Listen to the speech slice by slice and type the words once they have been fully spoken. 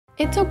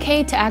It's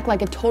okay to act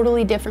like a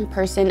totally different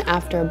person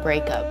after a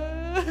breakup.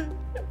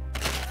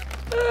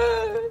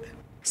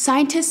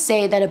 Scientists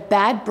say that a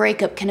bad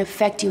breakup can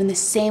affect you in the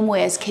same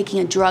way as kicking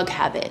a drug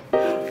habit.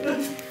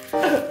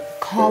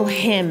 Call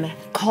him.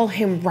 Call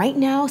him right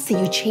now, say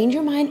you change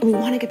your mind and we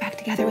want to get back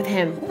together with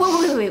him.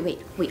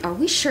 Wait. Are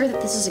we sure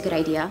that this is a good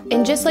idea?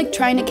 And just like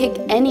trying to kick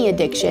any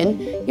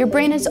addiction, your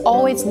brain is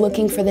always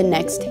looking for the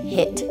next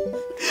hit.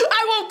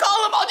 I won't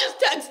call him, I'll just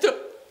text him.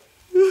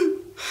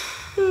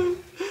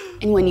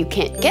 And when you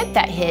can't get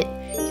that hit,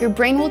 your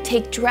brain will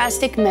take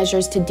drastic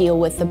measures to deal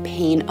with the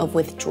pain of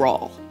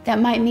withdrawal. That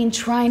might mean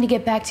trying to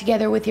get back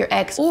together with your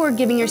ex, or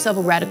giving yourself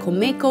a radical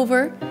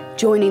makeover,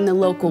 joining the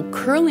local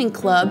curling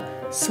club,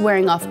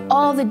 swearing off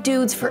all the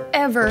dudes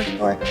forever,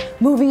 or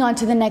moving on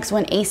to the next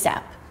one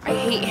ASAP. I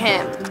hate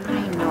him.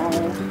 I know.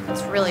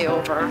 It's really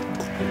over.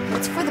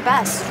 It's for the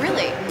best,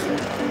 really.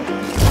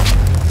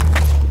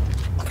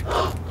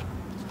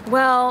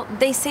 Well,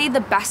 they say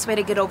the best way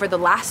to get over the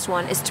last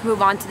one is to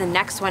move on to the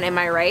next one, am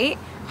I right?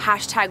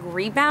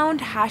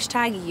 #rebound,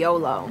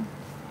 #YOLO.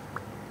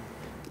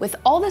 With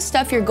all the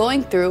stuff you're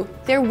going through,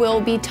 there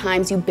will be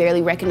times you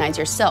barely recognize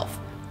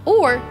yourself,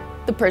 or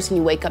the person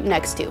you wake up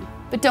next to.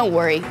 But don't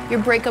worry,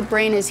 your breakup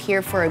brain is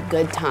here for a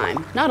good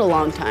time, not a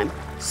long time.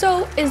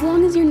 So as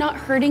long as you're not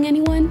hurting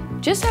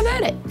anyone, just have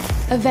at it.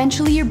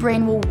 Eventually your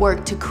brain will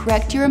work to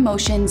correct your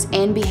emotions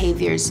and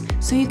behaviors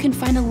so you can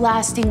find a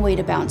lasting way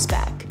to bounce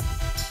back.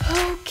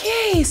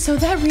 Okay, so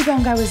that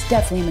rebound guy was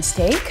definitely a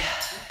mistake.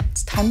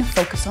 It's time to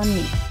focus on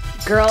me.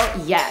 Girl,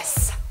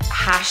 yes.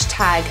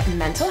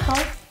 #mental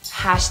health,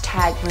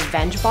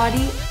 #revenge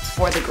body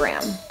for the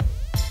gram.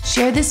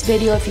 Share this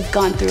video if you've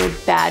gone through a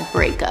bad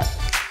breakup.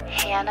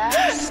 Hannah,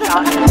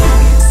 stop.